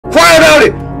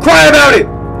Cry about it!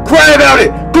 Cry about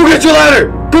it! Go get your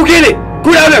ladder! Go get it!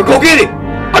 Go down there! Go get it!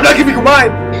 I'm not giving you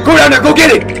mine! Go down there! Go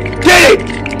get it! Get it!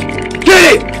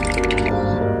 Get it!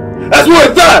 That's what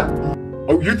I thought!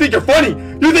 Oh, you think you're funny?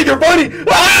 You think you're funny?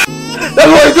 Ah! That's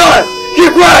what I thought!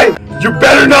 Keep crying! You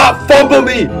better not fumble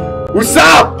me!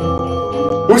 Usap!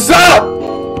 Usap!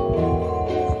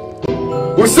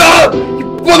 Usap! You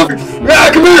motherfucker!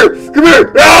 Ah, come here! Come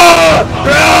here!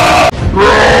 Ah!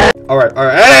 Ah! Alright,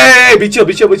 alright. Hey, be chill,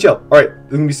 be chill, be chill. Alright,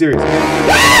 we're gonna be serious.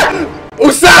 Ah!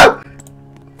 Usap!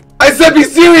 I said be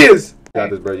serious! You got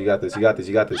this, bro. You got this. You got this.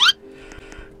 You got this.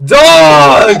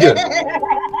 Dog!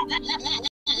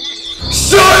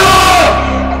 Shut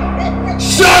up!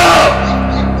 Shut up!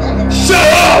 Shut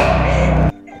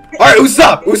up! Alright,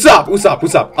 Usap! Usap! Usap!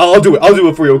 Usap! I'll do it. I'll do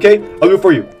it for you, okay? I'll do it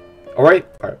for you. Alright?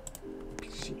 Alright.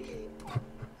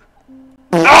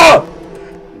 Ah!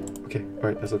 Okay,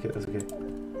 alright. That's okay. That's okay.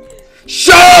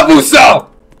 Shut up, Usap!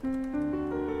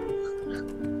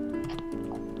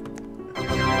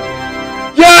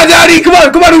 Yeah, Daddy! Come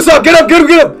on! Come on, Usap! Get up! Get up!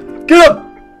 Get up! Get up!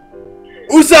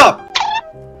 Usap!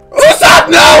 Usap,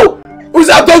 no!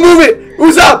 Usap, don't move it!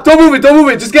 Usap, don't move it! Don't move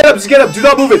it! Just get up! Just get up! Do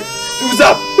not move it!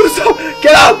 Usap! Usap!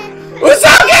 Get up!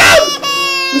 Usap, get up!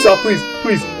 Usap, please!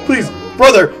 Please! Please!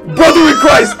 Brother! Brother in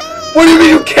Christ! What do you mean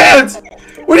you can't?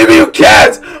 What do you mean you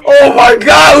can't? Oh my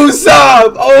God,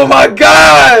 Usap! Oh my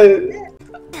God!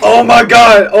 Oh my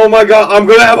God! Oh my God! I'm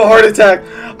gonna have a heart attack!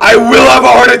 I will have a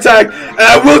heart attack! And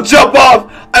I will jump off!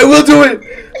 I will do it!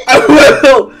 I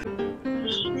will!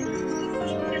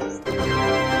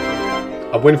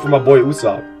 I'm waiting for my boy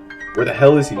Usap. Where the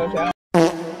hell is he? Oh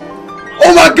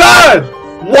my God!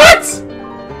 What?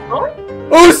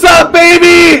 Usap,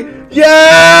 baby!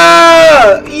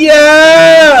 Yeah!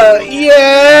 Yeah!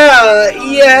 Yeah!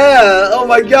 Yeah! Oh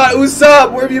my God,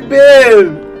 Usap, where have you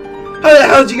been? How the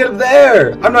hell did you get up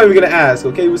there? I'm not even gonna ask,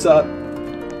 okay, Usap?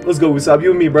 Let's go, Usap.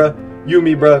 You and me, bruh. You and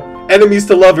me, bruh. Enemies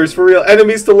to lovers, for real.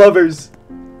 Enemies to lovers.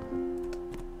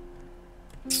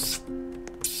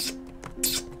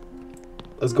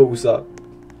 Let's go, Usap.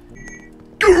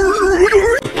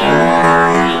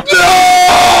 No!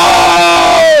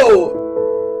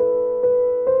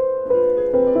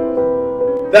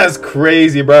 That's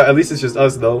crazy, bro. At least it's just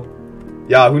us, though.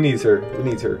 Yeah, who needs her? Who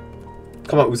needs her?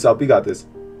 Come on, Usap. We got this.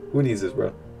 Who needs this,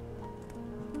 bro?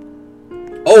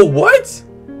 Oh, what?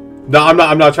 No,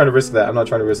 I'm not trying to risk that. I'm not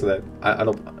trying to risk that. I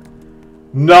don't.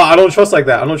 No, I don't trust like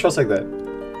that. I don't trust like that.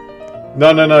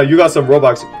 No, no, no. You got some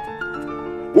Roblox.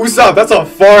 Usap, that's a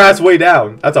far ass way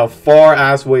down. That's a far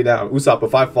ass way down. Usap,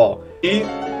 if I fall. 0-0.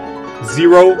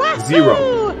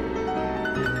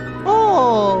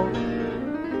 Oh.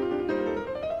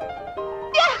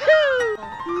 Yahoo!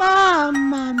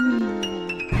 Mamma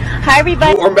mia. Hi,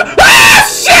 everybody. Ah,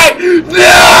 shit! No!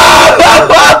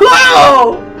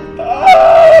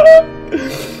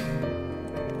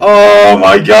 Oh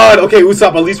my God. Okay,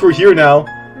 Usap, at least we're here now.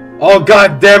 Oh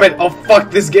God damn it. Oh, fuck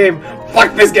this game.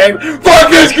 Fuck this game! Fuck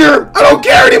this game! I don't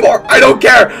care anymore! I don't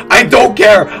care! I don't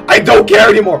care! I don't care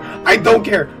anymore! I don't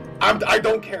care! I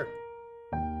don't care!